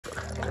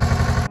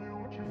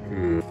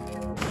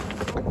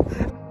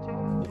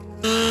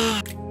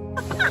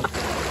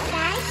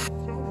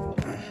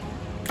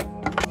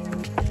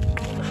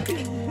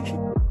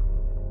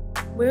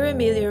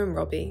Emilia and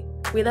Robbie.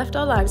 We left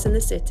our lives in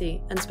the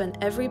city and spent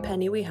every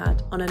penny we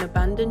had on an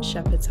abandoned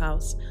shepherd's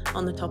house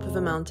on the top of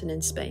a mountain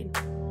in Spain.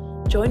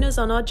 Join us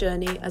on our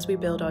journey as we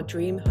build our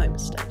dream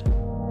homestead.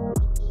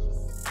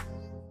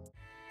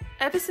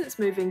 Ever since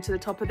moving to the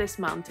top of this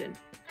mountain,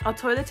 our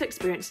toilet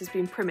experience has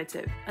been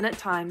primitive and at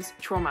times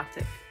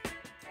traumatic.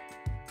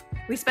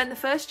 We spent the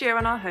first year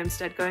on our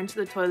homestead going to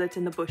the toilet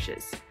in the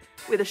bushes,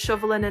 with a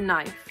shovel and a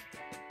knife,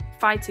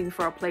 fighting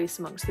for our place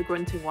amongst the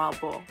grunting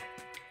wild boar.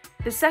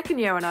 The second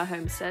year on our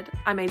homestead,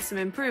 I made some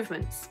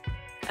improvements.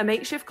 A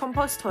makeshift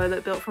compost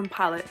toilet built from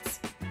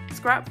pallets,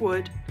 scrap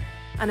wood,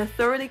 and a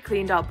thoroughly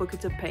cleaned out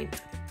bucket of paint.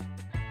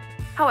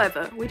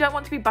 However, we don't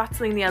want to be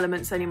battling the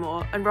elements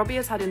anymore, and Robbie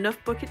has had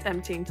enough bucket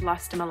emptying to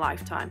last him a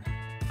lifetime.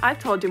 I've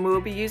told him we will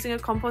be using a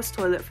compost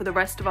toilet for the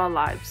rest of our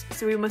lives,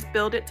 so we must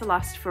build it to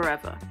last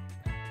forever.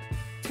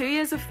 2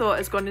 years of thought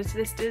has gone into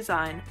this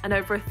design and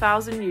over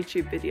 1,000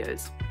 YouTube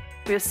videos.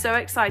 We are so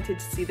excited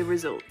to see the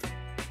result.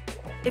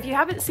 If you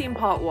haven't seen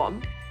part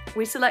 1,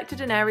 we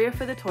selected an area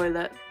for the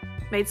toilet,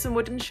 made some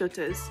wooden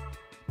shutters,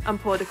 and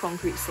poured a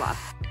concrete slab.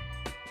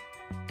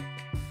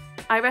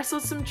 I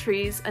wrestled some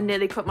trees and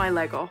nearly cut my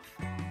leg off.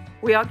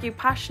 We argued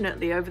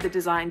passionately over the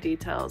design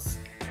details.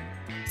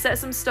 Set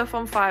some stuff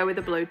on fire with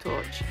a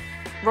blowtorch.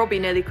 Robbie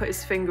nearly cut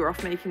his finger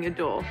off making a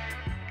door.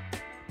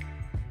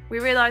 We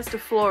realised a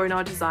flaw in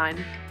our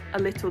design a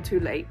little too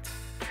late,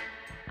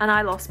 and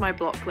I lost my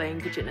block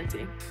laying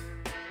virginity.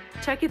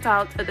 Check it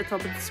out at the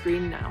top of the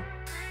screen now.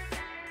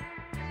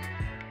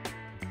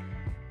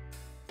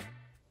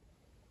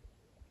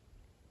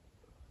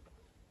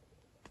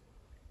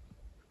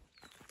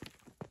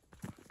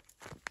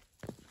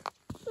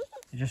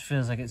 It just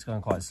feels like it's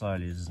going quite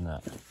slowly, doesn't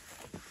it?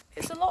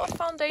 It's a lot of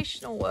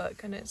foundational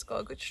work and it's got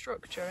a good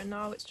structure, and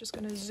now it's just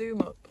going to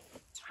zoom up.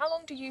 How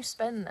long do you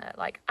spend there?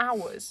 Like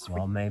hours?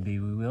 Well, maybe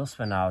we will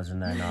spend hours in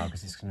there now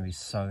because it's going to be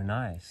so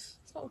nice.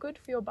 It's not good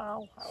for your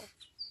bowel health.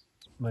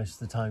 Most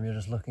of the time you're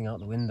just looking out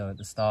the window at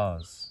the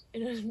stars.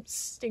 In a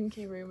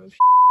stinky room of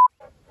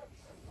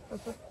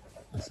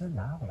It's so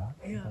loud,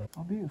 aren't they? Yeah.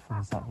 How beautiful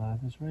is that though,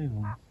 this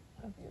raven? How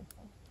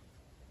beautiful.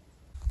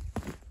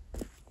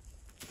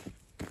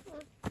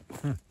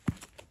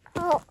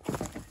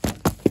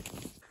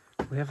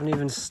 We haven't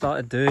even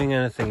started doing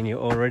anything and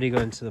you're already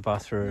going to the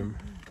bathroom.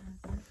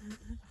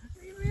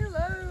 Leave me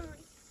alone.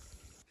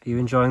 Are you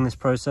enjoying this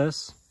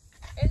process?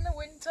 In the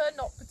winter,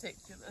 not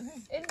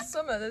particularly. In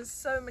summer, there's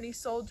so many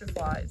soldier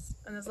flies,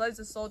 and there's loads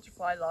of soldier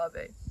fly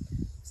larvae.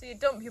 So you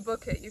dump your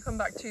bucket, you come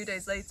back 2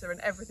 days later and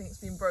everything's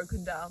been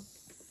broken down.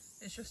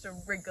 It's just a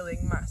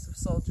wriggling mass of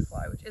soldier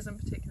fly, which isn't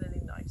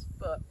particularly nice,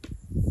 but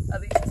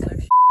at least it's no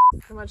shit. I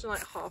can imagine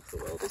like half the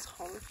world is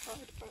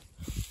horrified by it.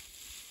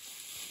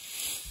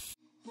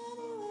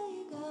 Anywhere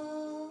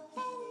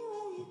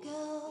you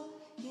go,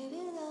 you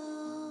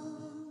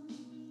belong.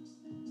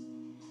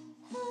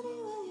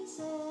 Anywhere you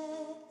say,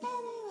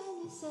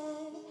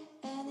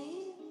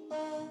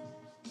 anywhere.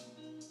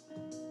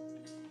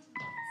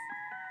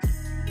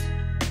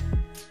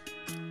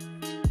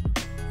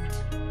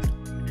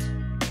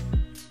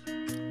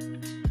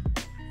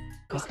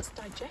 It's its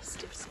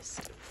digestive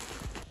system.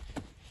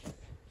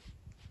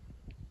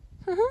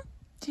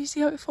 Do you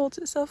see how it folds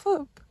itself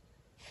up?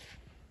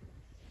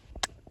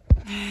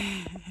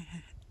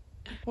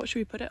 What should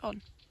we put it on? Do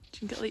you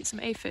think it'll eat some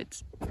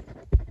aphids?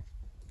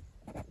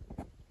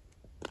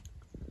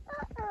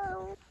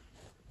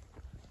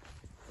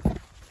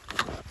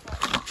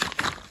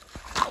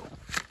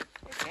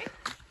 Okay.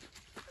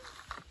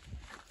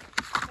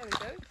 There we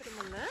go, put him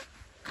on there.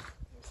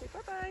 Say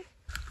bye-bye.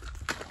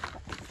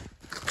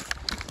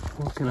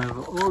 Walking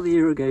over all the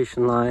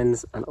irrigation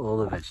lines and all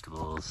the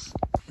vegetables.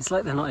 It's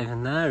like they're not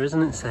even there,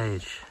 isn't it,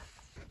 Sage?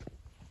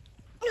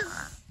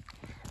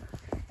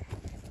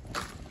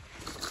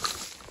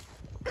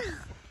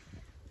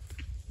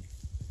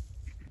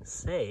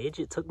 Sage,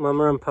 it took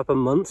Mama and Papa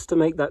months to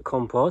make that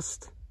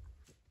compost.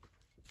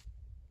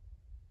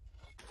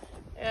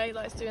 Yeah, he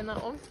likes doing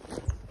that one.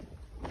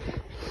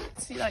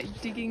 See,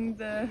 like digging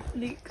the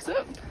leeks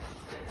up.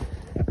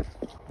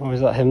 Oh,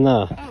 is that him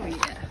there? Oh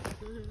yeah.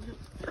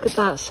 Look at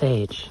that,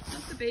 Sage.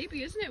 That's the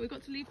baby, isn't it? We've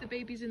got to leave the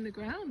babies in the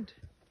ground.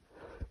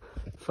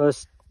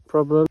 First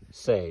problem,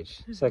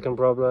 Sage. Second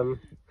problem,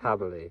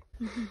 Haberly.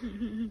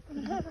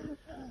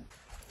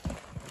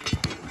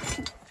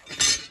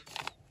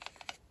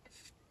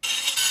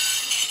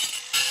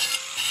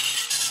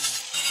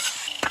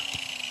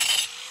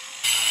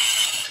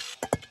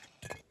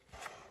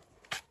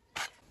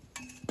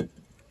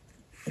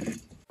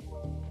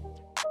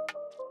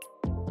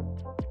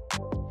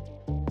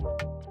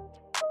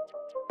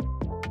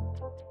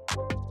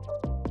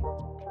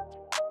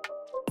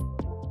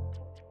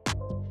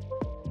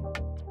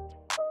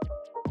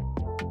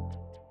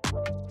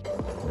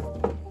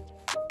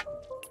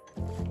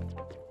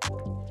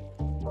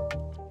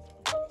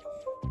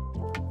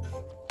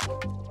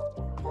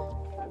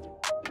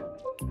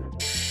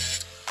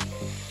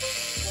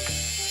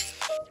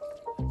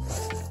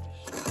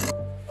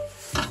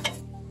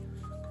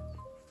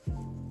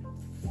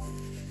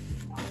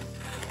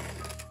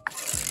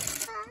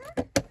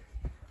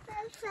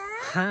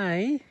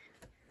 Hi.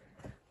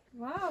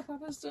 Wow,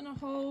 Papa's done a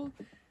whole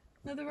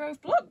another row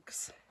of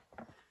blocks.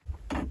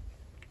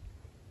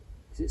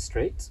 Is it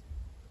straight?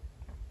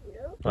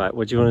 No. Right,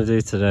 what do you want to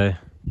do today?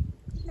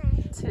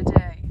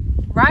 Today,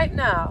 right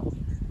now,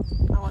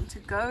 I want to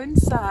go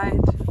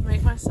inside,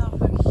 make myself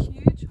a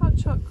huge hot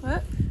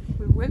chocolate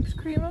with whipped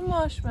cream and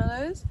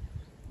marshmallows,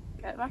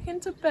 get back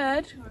into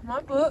bed with my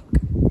book,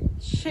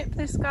 ship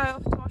this guy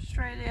off to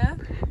Australia,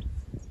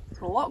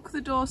 lock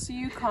the door so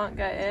you can't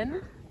get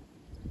in,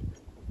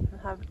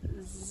 and have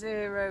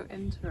 0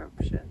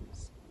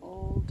 interruptions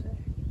all day.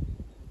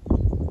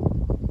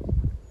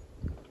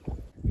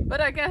 But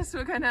I guess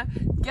we're gonna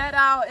get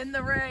out in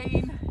the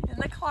rain, in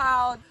the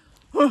cloud.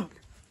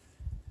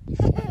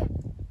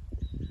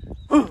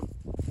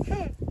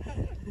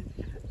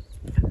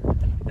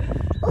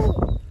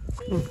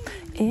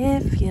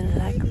 If you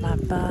like my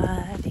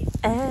body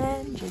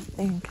and you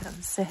think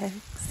I'm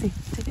sexy,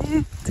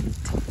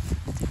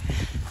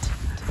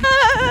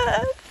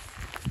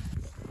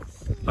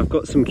 I've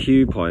got some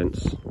cue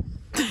points.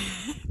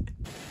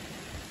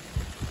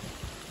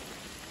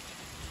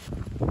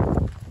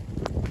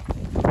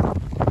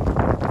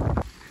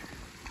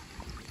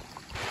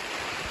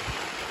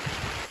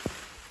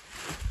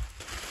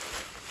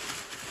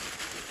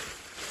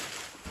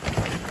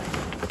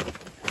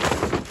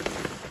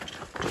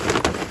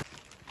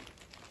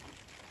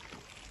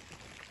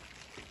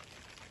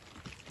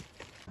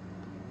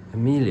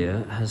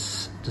 Emilia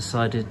has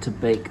decided to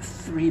bake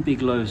 3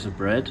 big loaves of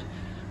bread.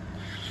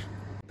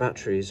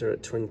 Batteries are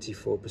at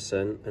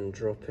 24% and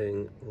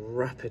dropping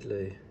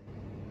rapidly.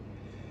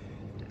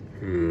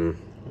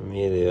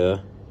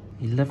 Emilia.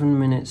 11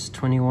 minutes,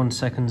 21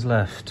 seconds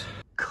left.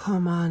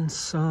 Come on,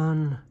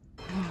 son.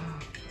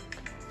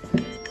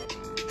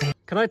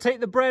 Can I take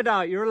the bread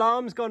out? Your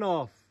alarm's gone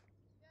off.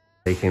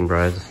 Baking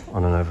bread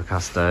on an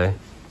overcast day,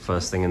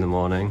 first thing in the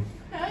morning.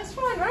 Yeah, it's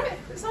fine, right?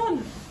 It's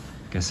on.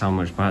 Guess how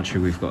much battery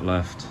we've got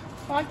left?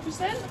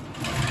 5%?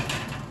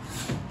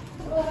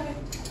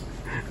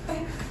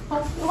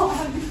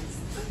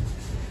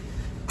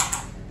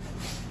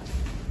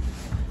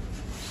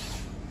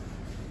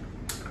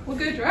 We're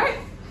good, right?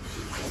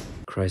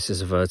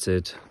 Crisis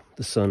averted.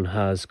 The sun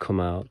has come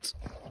out.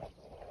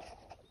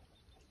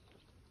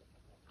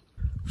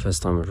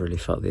 First time I've really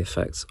felt the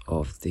effects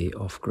of the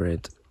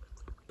off-grid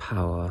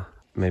power.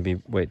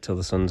 Maybe wait till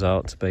the sun's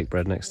out to bake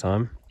bread next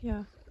time.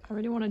 Yeah, I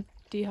really want to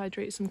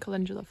dehydrate some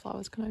calendula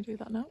flowers. Can I do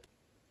that now?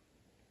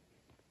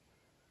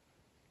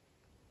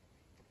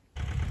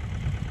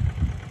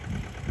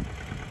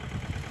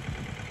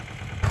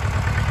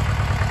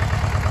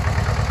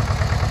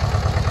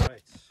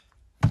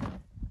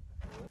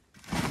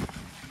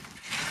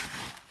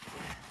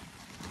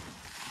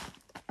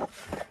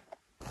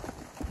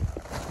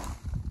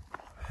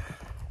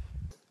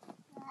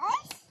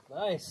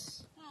 Nice.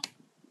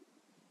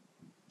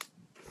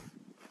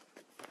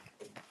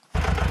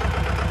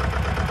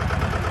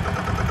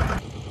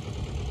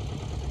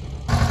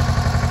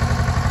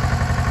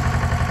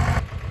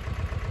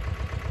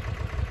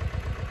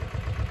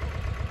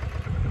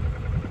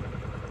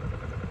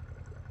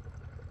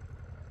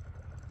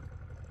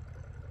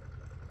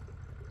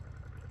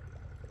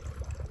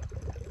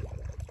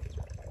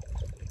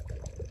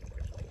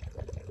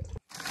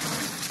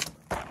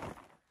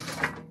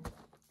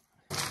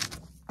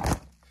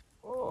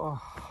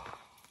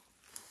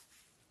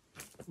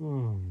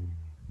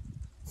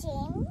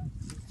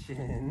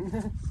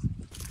 Chin.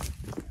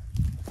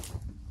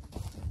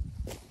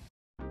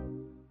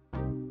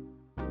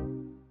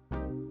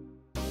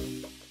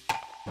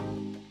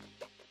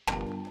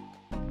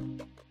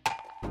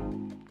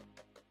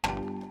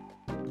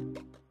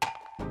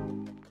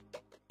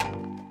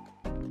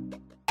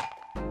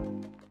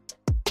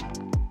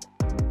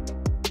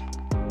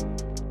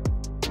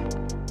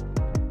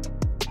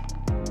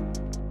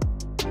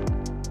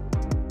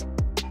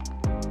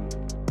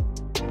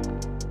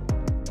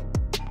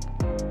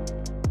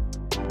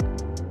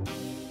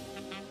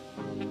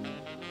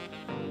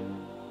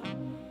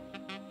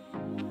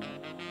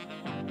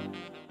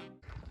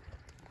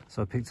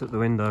 So I picked up the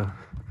window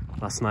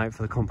last night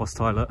for the compost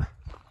toilet.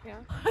 Yeah.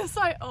 It's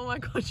like, oh my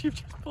god, you've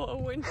just bought a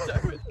window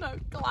with no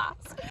glass.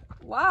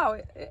 Wow,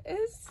 it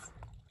is.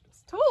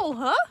 It's tall,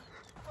 huh?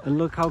 And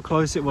look how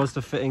close it was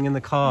to fitting in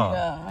the car.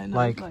 Yeah, I know.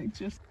 Like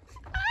just.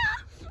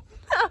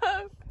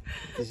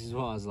 this is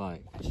what I was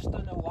like. I just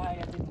don't know why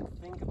I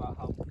didn't think about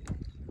how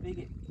big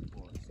it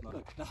was.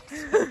 Look, that's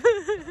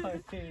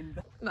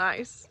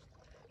Nice.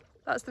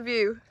 That's the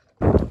view.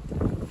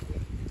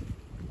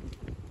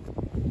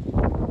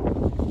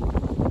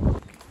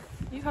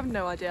 You have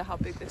no idea how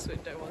big this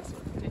window was,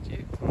 did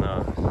you?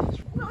 No.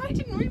 Why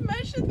didn't we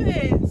measure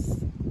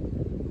this?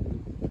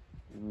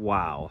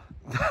 Wow.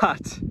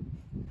 That.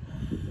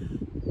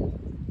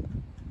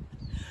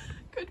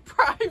 Good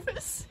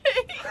privacy.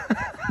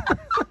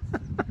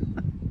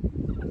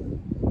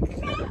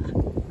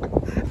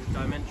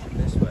 Dimension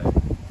this way.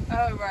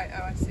 Oh right,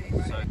 oh I see.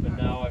 Right. So, but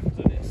now I've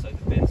done it so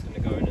the bin's going to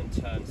go in and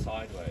turn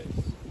sideways.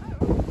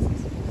 Oh,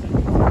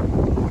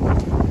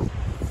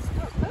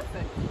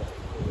 perfect.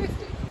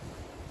 50.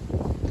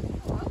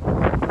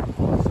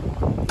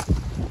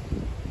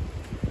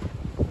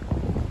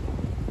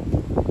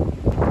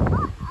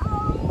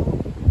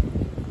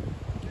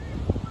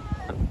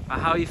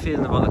 how are you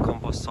feeling about the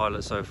compost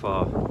toilet so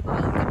far?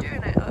 You're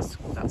doing it, that's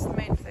the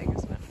main thing,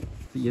 isn't it?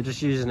 You're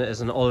just using it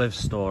as an olive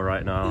store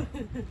right now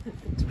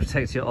to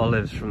protect your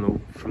olives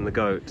from the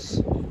goats.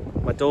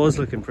 My door's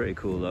looking pretty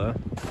cool though.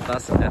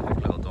 That's an epic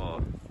little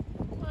door.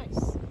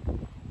 Nice.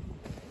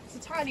 It's a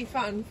tiny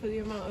fan for the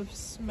amount of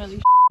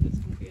smelly that's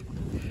going to be in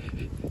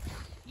there.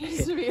 It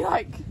used to be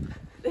like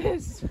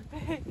this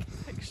big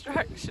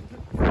extraction.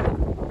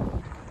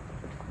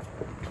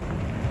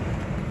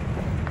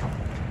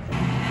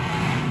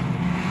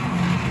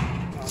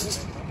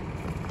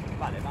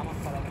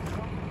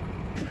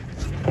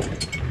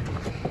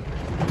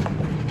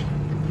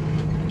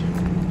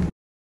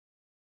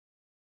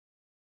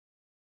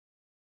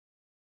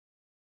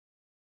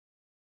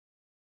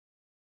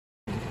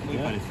 Muy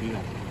parecida.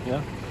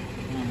 Yeah?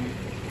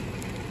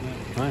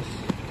 Nice.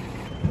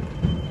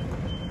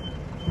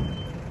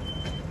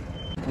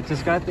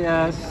 Muchas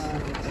gracias.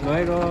 Hasta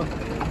luego.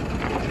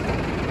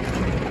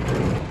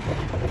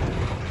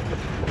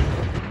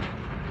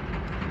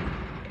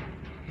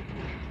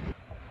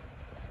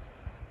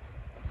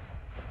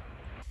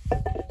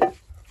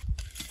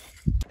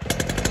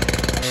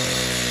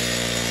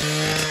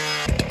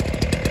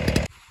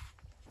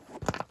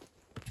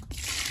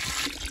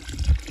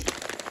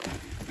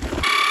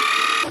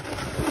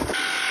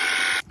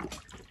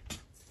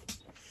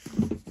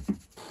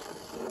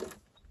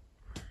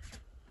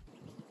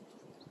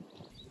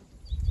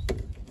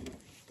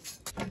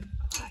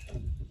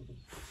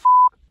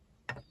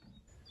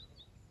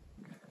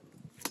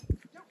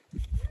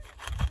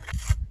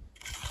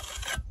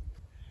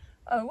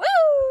 Oh,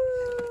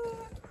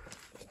 woo!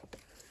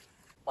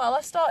 Well,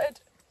 I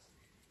started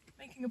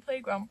making a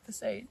playground for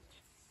Sage.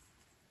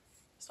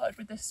 Started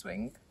with this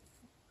swing,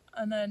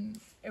 and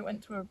then it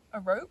went to a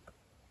rope.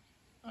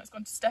 Now it's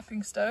gone to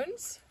stepping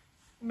stones.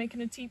 I'm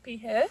making a teepee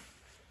here,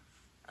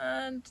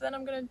 and then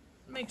I'm going to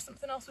make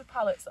something else with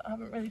pallets that I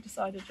haven't really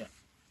decided yet.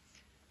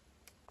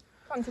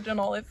 Planted an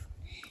olive,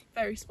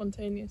 very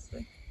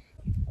spontaneously.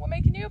 We're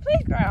making you a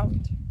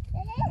playground.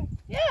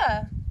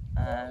 Yeah,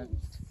 and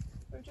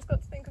we've just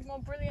got to think of more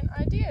brilliant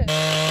ideas.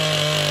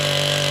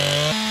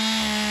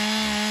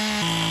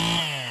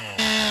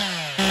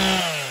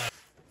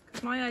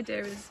 My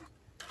idea is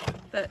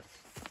that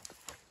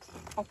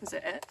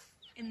opposite it,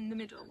 in the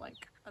middle,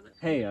 like a little...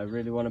 Hey, I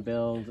really want to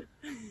build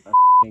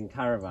a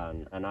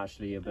caravan, and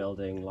actually you're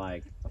building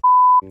like a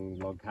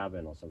log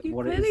cabin or something. You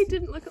What clearly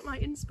didn't look at my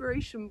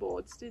inspiration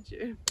boards, did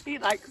you? He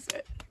likes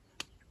it.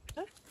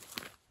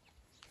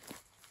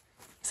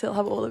 So he'll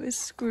have all of his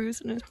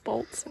screws and his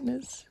bolts and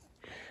his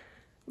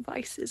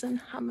vices and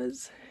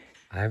hammers.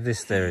 I have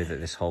this theory that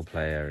this whole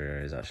play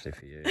area is actually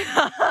for you.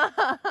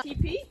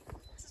 TP,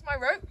 this is my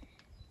rope.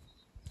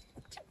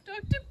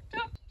 Tip-top,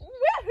 tip-top.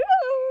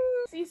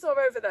 Woohoo! Seesaw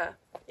over there.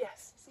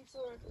 Yes, seesaw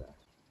over there.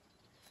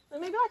 And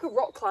maybe like a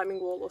rock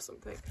climbing wall or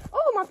something.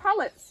 Oh, my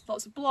pallets.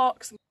 Lots of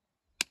blocks.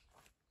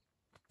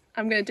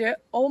 I'm going to do it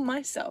all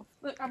myself.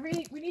 Look, we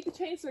need the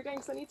chainsaw again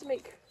because I need to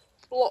make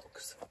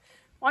blocks.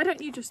 Why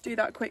don't you just do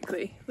that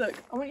quickly?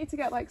 Look, I want you to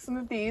get like some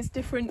of these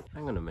different...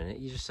 Hang on a minute,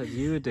 you just said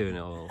you were doing it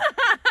all.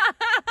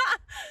 I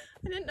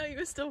didn't know you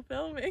were still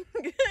filming.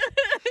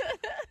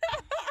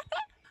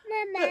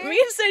 Look, me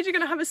and Sage are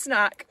going to have a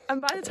snack, and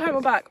by the time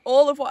we're back,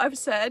 all of what I've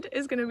said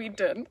is going to be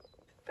done.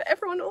 But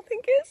everyone will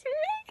think it's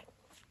me.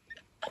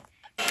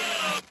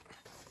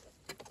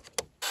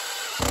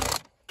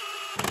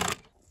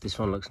 This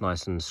one looks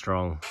nice and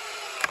strong.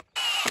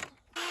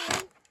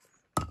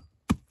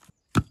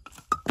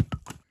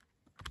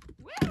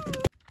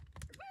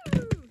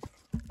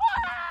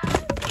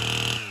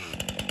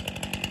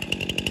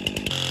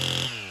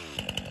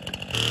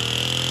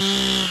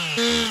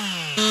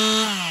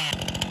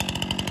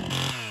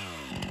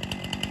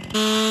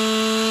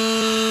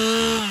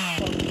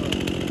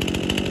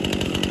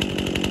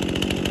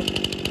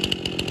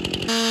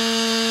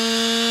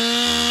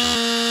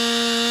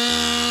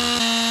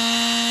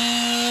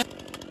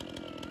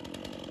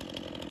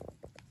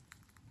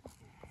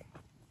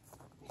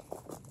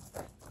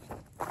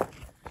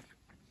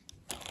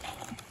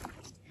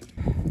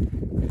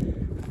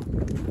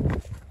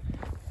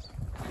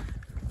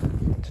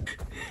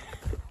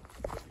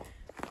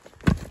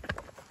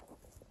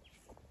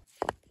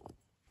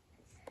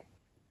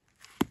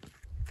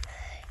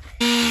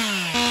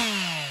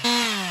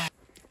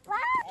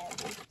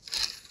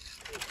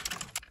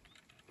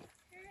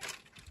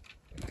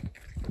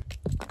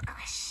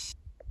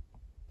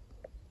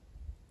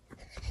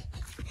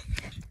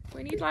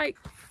 We need like...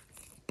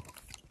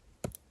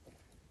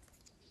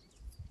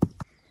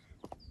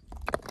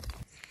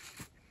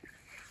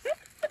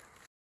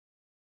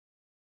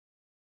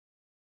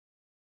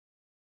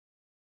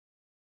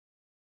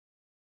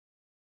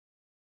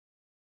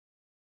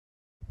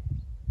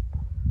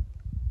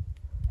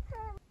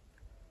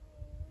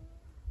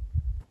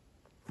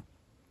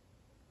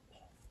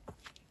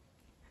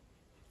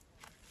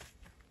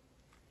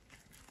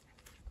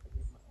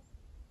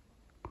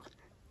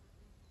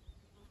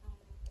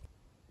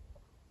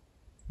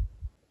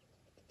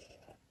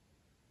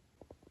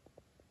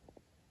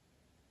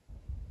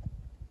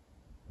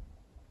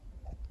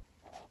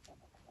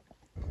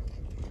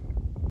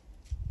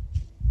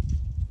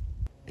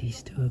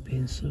 These two are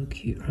being so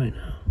cute right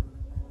now.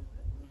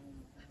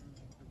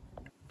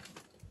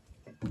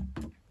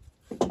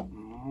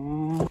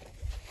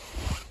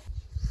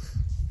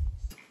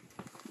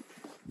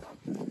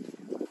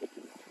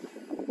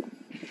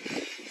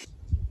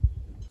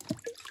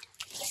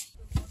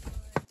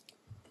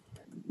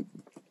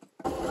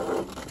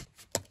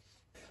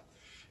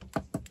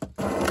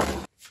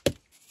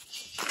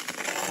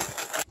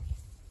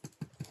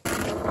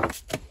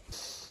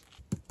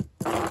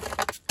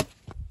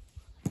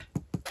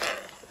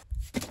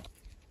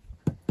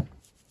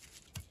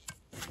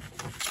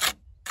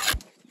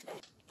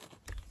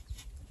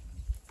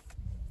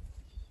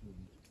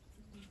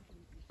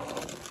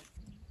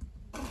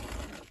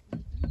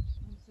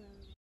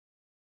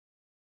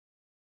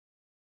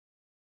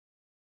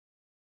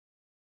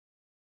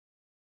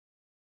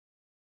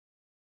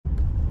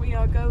 We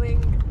are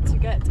going to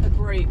get a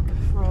break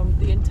from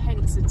the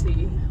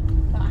intensity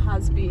that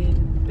has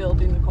been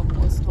building the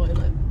compost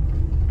toilet.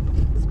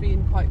 It's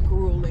been quite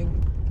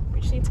grueling. We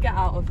just need to get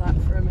out of that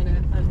for a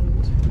minute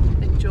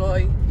and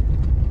enjoy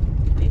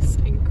this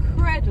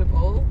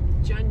incredible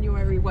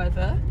January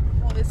weather.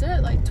 What is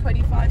it, like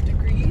 25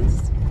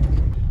 degrees?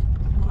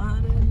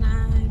 What a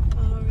night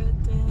for a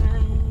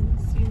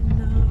dance, you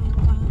know,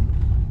 I'm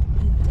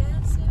a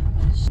dancing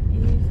machine.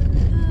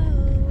 Even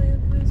though it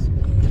was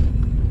me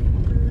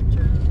who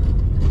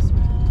drove us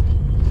right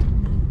in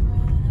the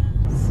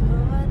grass. So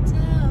I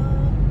tell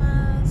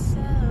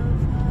myself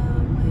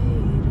highway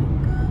to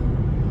go,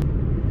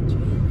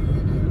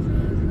 dreaming of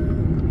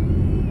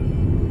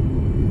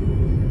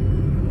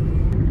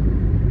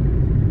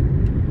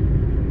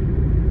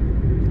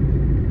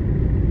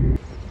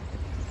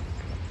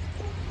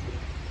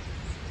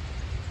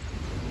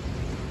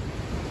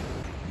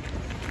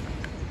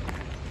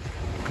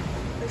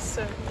There's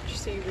so much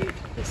seaweed.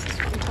 This is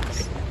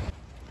fantastic.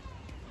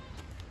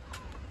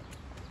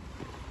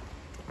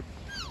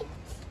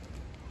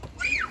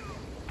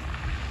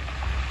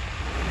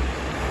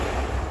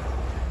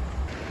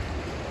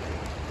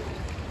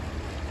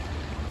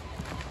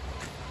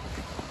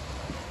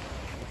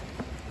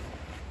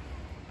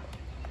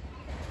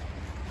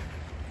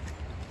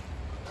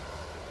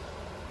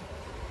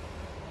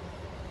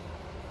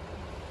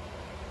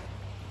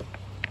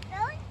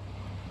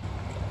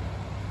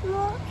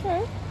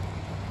 Okay.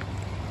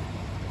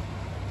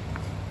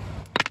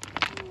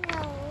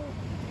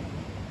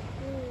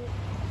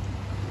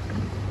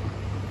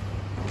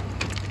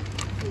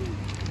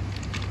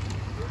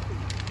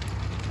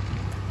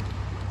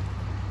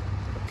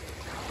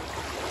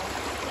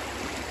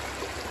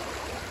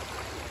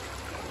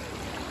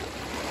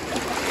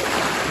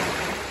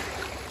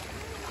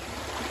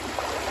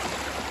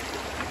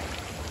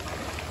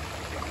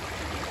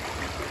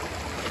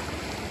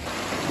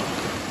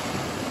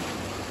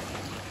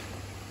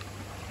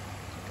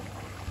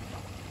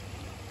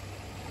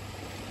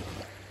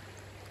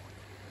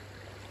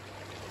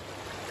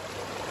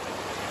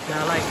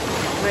 Now, like,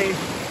 move.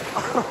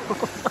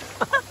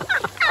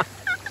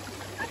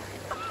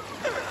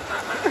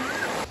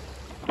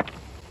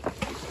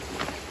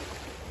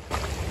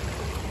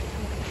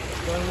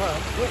 Going well.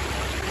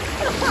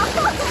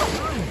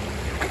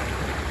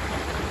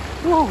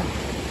 Whoa.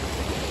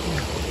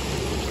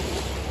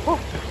 Whoa.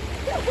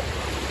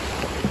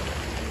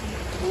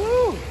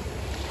 Woo.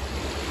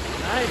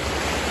 Nice.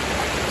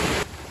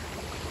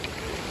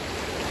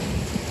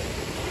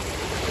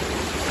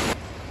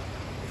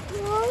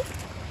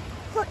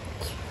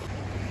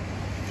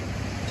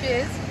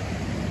 Cheers.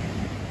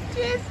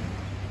 Cheers.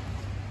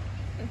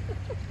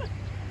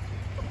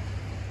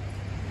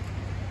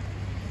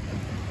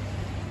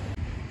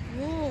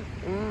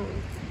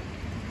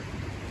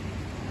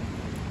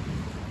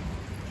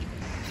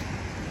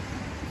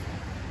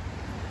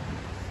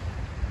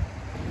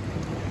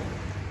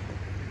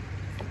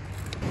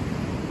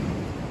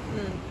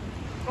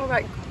 All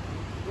right.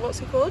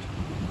 What's it called?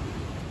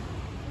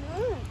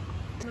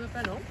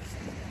 Fennel.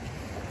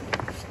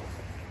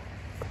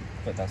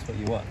 But that's what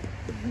you want.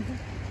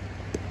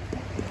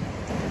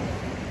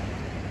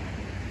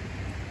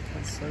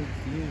 That's so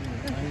cute.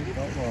 I ain't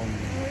got one.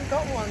 We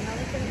got one. Now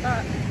we think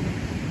back.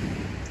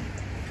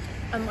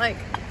 And like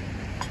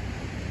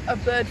a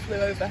bird flew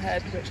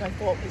overhead, which I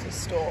thought was a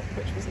stork,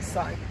 which was a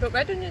sign. But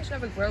red onions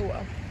never grow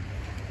well.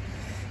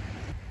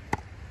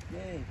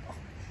 Yay.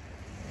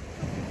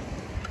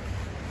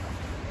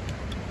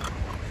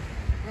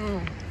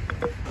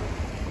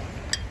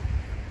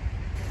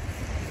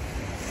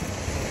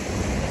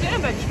 Is it a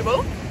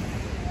vegetable?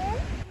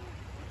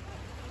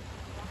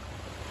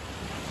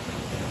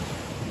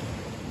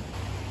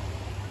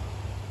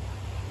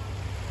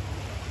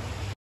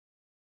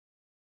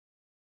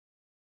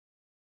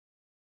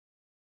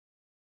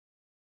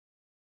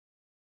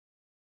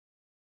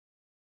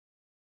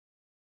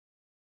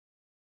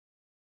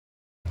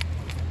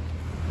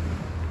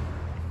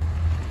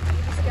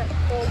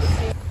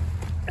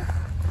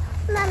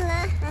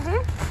 Mama.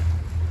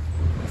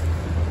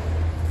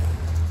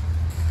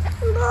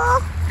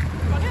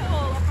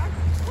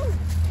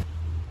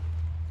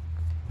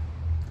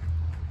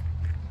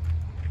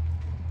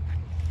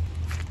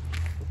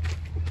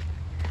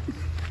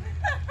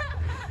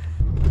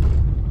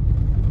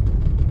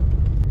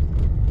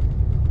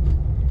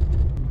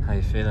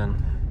 feeling?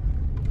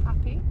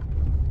 Happy.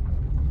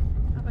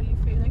 How are you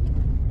feeling?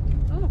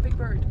 Oh, big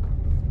bird.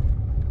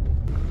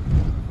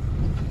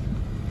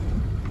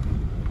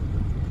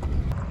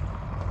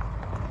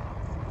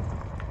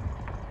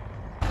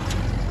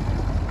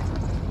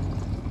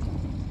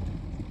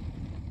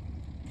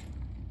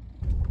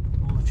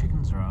 All the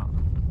chickens are out.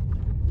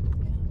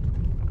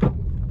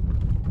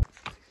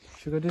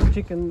 Should we go do the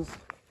chickens?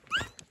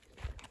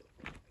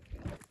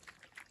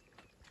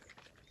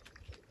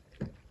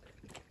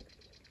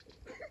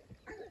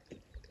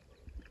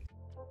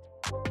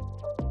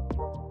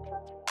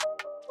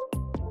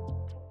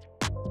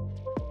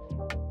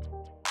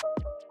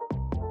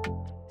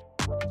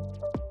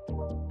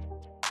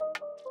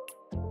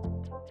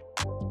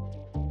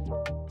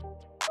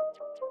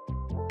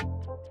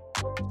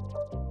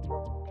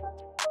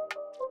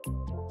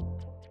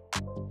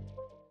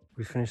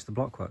 We finished the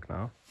block work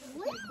now.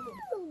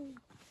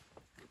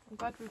 I'm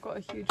glad we've got a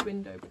huge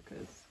window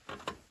because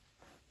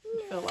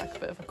you feel like a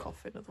bit of a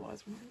coffin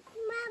otherwise, wouldn't you?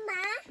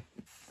 Mama!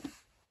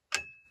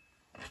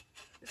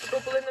 Is the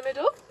bubble in the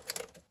middle?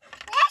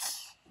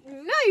 Yes!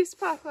 Nice,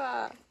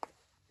 Papa!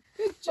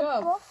 Good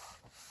job!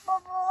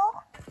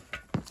 Bubble.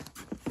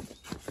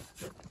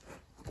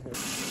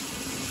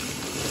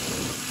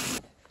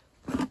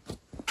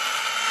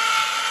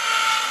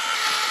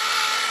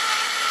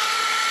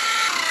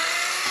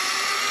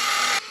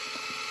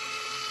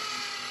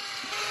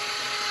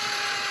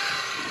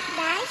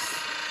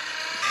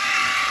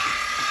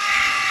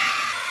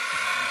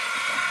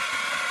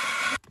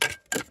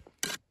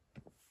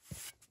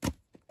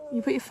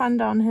 You put your fan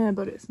down here,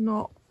 but it's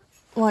not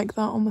like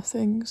that on the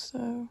thing,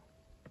 so...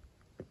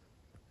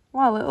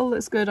 Well, it all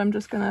looks good. I'm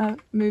just going to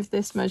move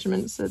this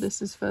measurement so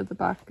this is further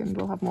back and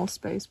we'll have more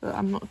space, but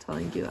I'm not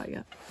telling you that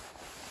yet.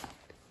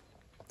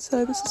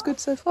 So this is good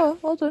so far.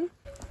 Well done.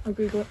 I'll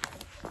Google it.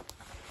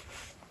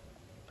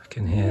 I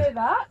can hear. Hear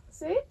that,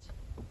 Sid?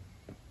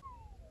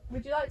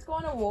 Would you like to go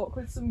on a walk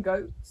with some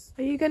goats?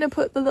 Are you going to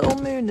put the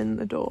little moon in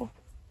the door?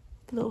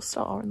 The little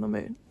star in the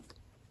moon?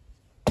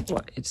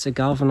 What? It's a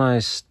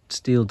galvanised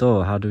steel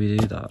door. How do we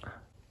do that?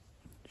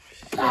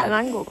 Yeah, an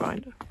angle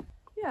grinder.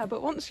 Yeah,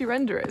 but once you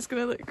render it, it's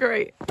going to look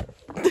great.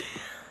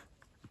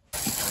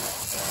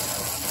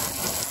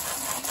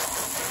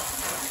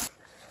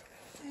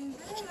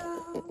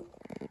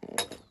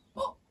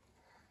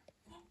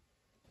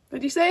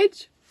 Did you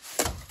Sage?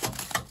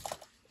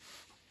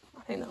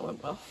 I think that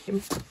went well.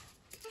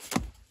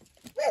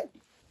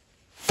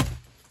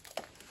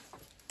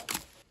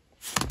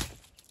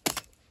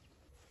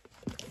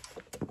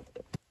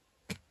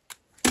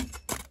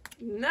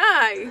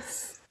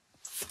 Nice!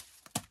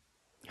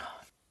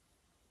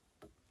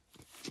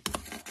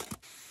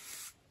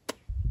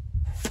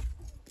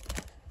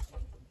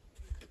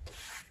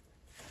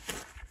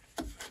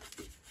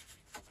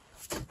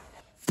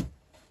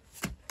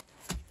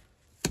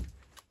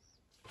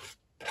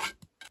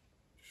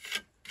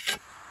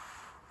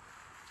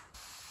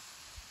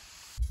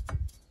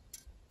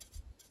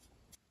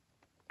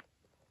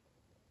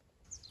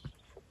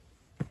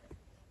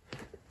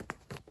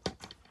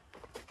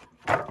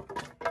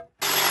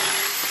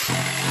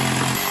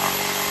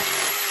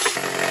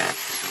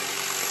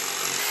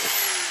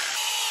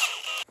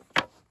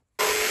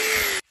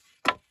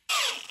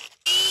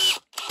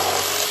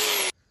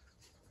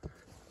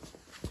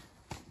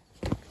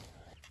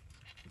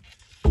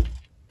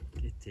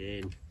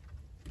 In.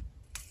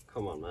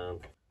 Come on,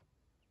 man.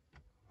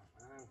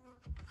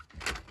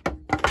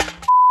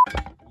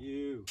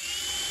 You.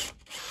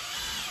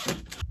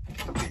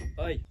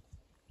 Oi.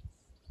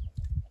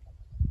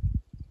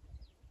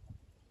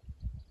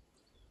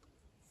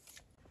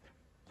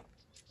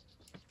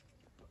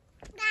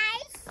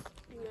 Nice.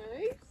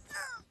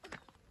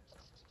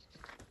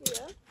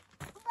 Yeah.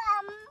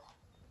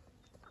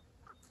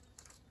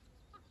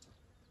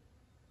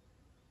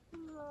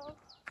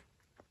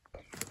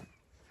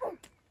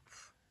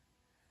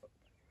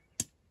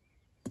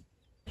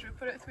 Should we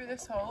put it through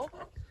this hole?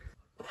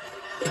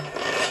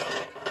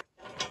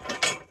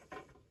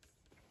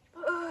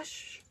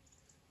 Shh.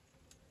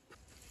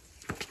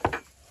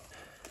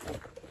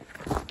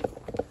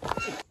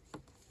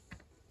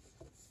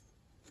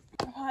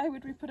 Why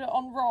would we put it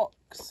on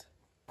rocks?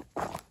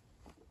 There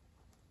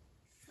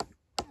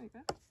we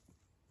go.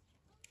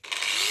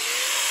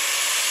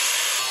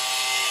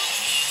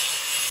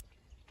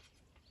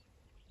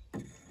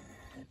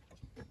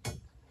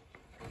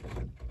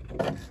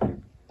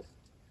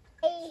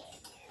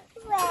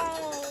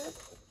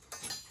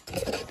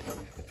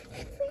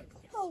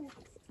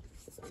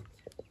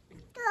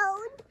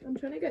 I'm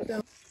trying to get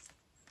down.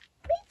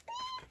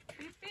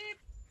 Beep, beep.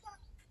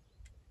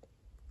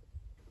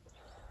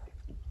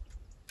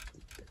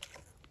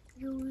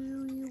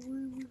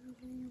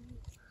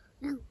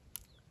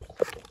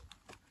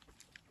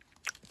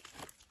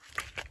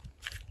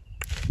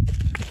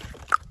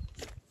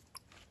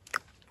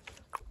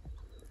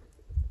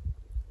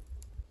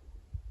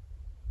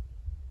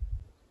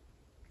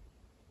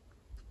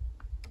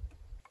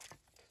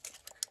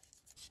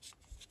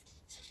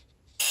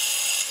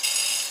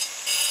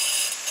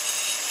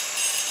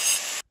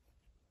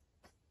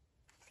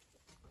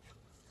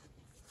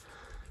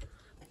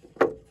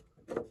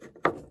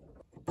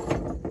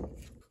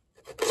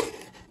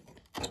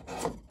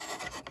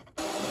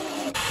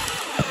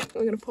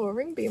 We're going to pour a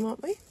ring beam,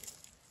 aren't we?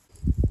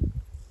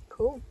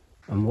 Cool.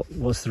 And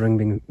what's the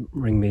ring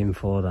beam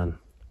for then?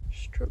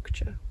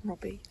 Structure,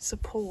 Robbie.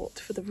 Support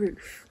for the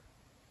roof.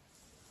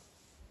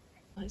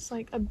 It's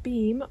like a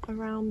beam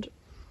around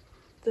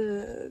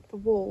the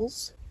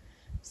walls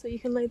so you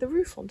can lay the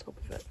roof on top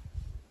of it.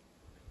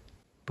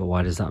 But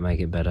why does that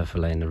make it better for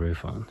laying the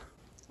roof on?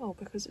 Oh,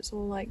 because it's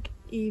all like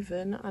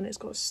even and it's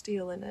got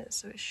steel in it,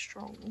 so it's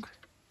strong.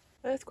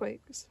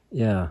 Earthquakes.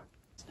 Yeah.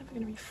 It's never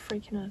going to be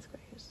freaking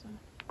earthquakes, so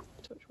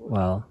touch wood.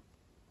 Well,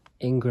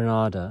 in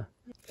Granada,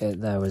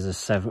 there was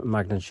a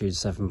magnitude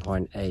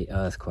 7.8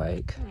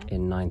 earthquake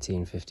in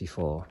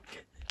 1954.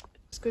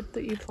 It's good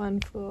that you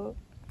plan for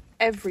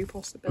every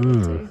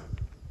possibility.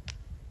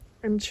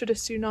 And should a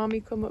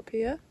tsunami come up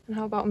here? And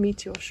how about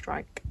meteor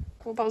strike?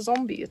 What about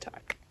zombie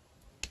attack?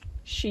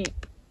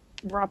 Sheep.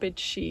 Rabid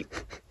sheep.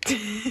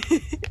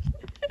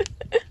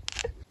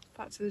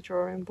 Back to the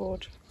drawing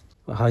board.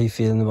 Well, how are you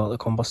feeling about the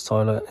compost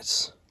toilet?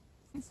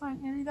 It's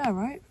like nearly there,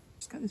 right?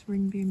 Just get this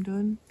ring beam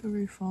done, the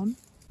roof on,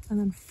 and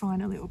then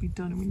finally it'll be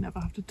done and we never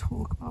have to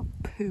talk about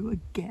poo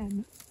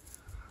again.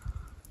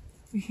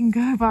 We can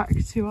go back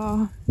to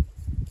our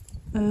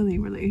early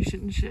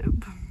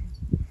relationship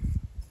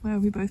where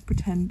we both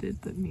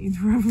pretended that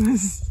neither of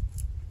us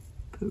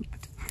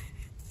pooped.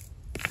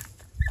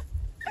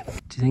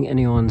 Do you think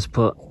anyone's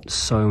put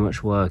so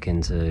much work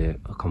into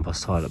a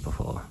compost toilet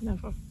before?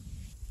 Never.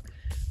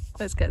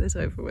 Let's get this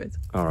over with.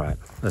 All right,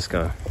 let's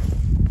go.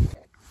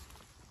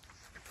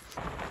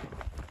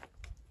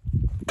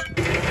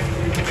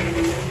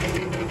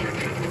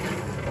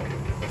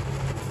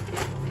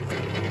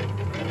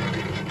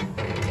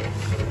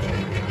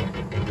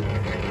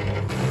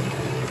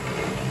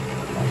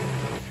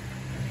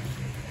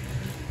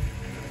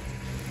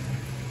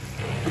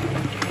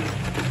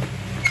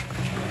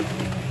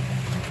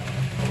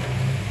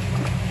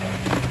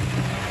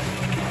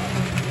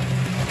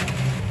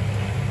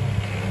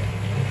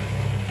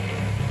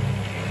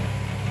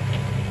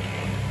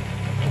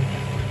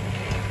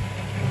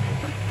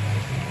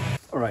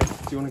 Alright,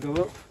 do you want to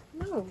go up?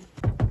 No.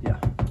 Yeah.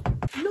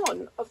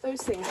 None of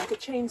those things, like a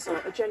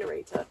chainsaw, a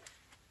generator,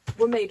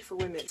 were made for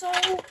women. So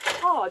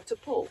hard to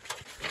pull.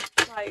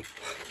 Like,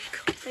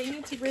 they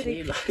need to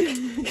really...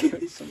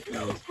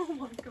 Oh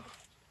my god.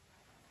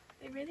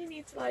 They really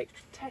need to, like,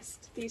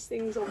 test these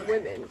things on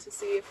women to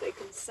see if they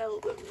can sell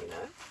them, you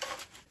know?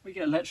 We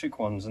get electric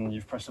ones and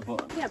you've pressed a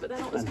button. Yeah, but they're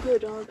not as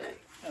good, are they?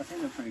 Yeah, I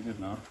think they're pretty good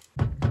now.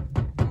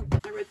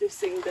 I read this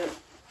thing that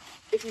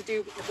if you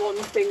do one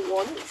thing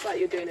once, like,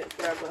 you're doing it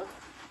forever.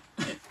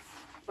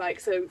 Like,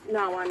 so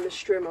now I'm the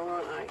strimmer,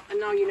 aren't I? And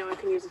now you know I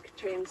can use a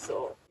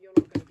chainsaw. You're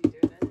not going to be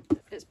doing it.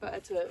 It's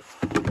better to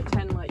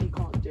pretend like you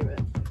can't do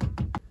it.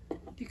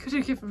 You could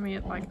have given me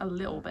it, like, a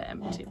little bit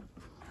empty.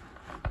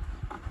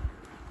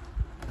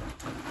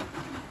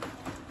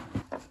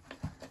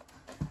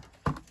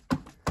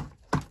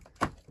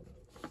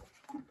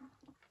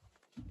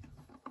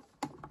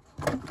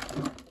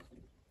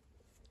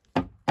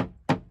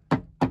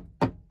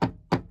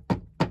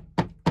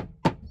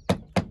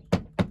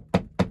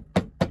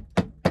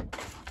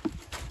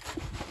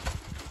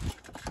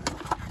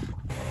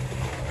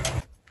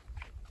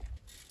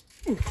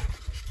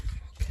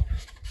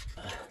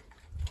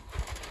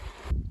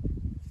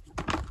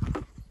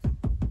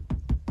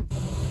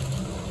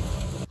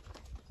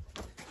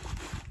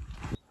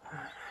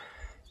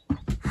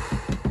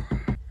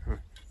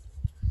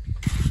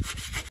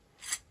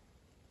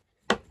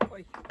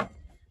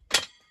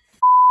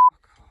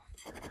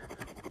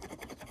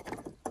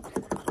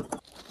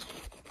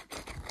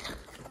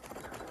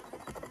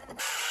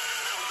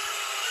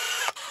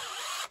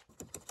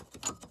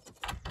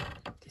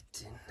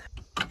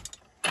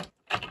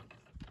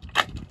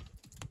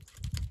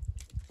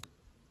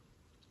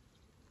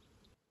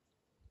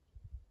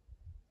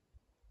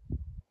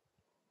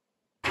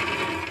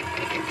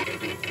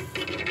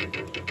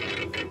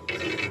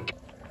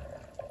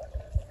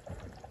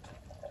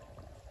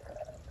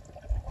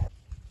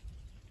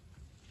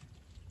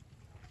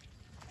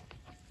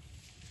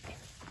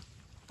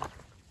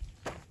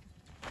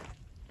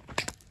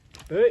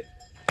 Hey!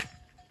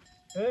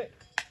 Hey!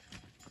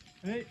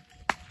 Hey!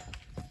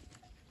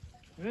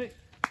 Hey!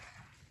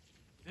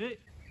 Hey!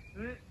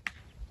 Hey!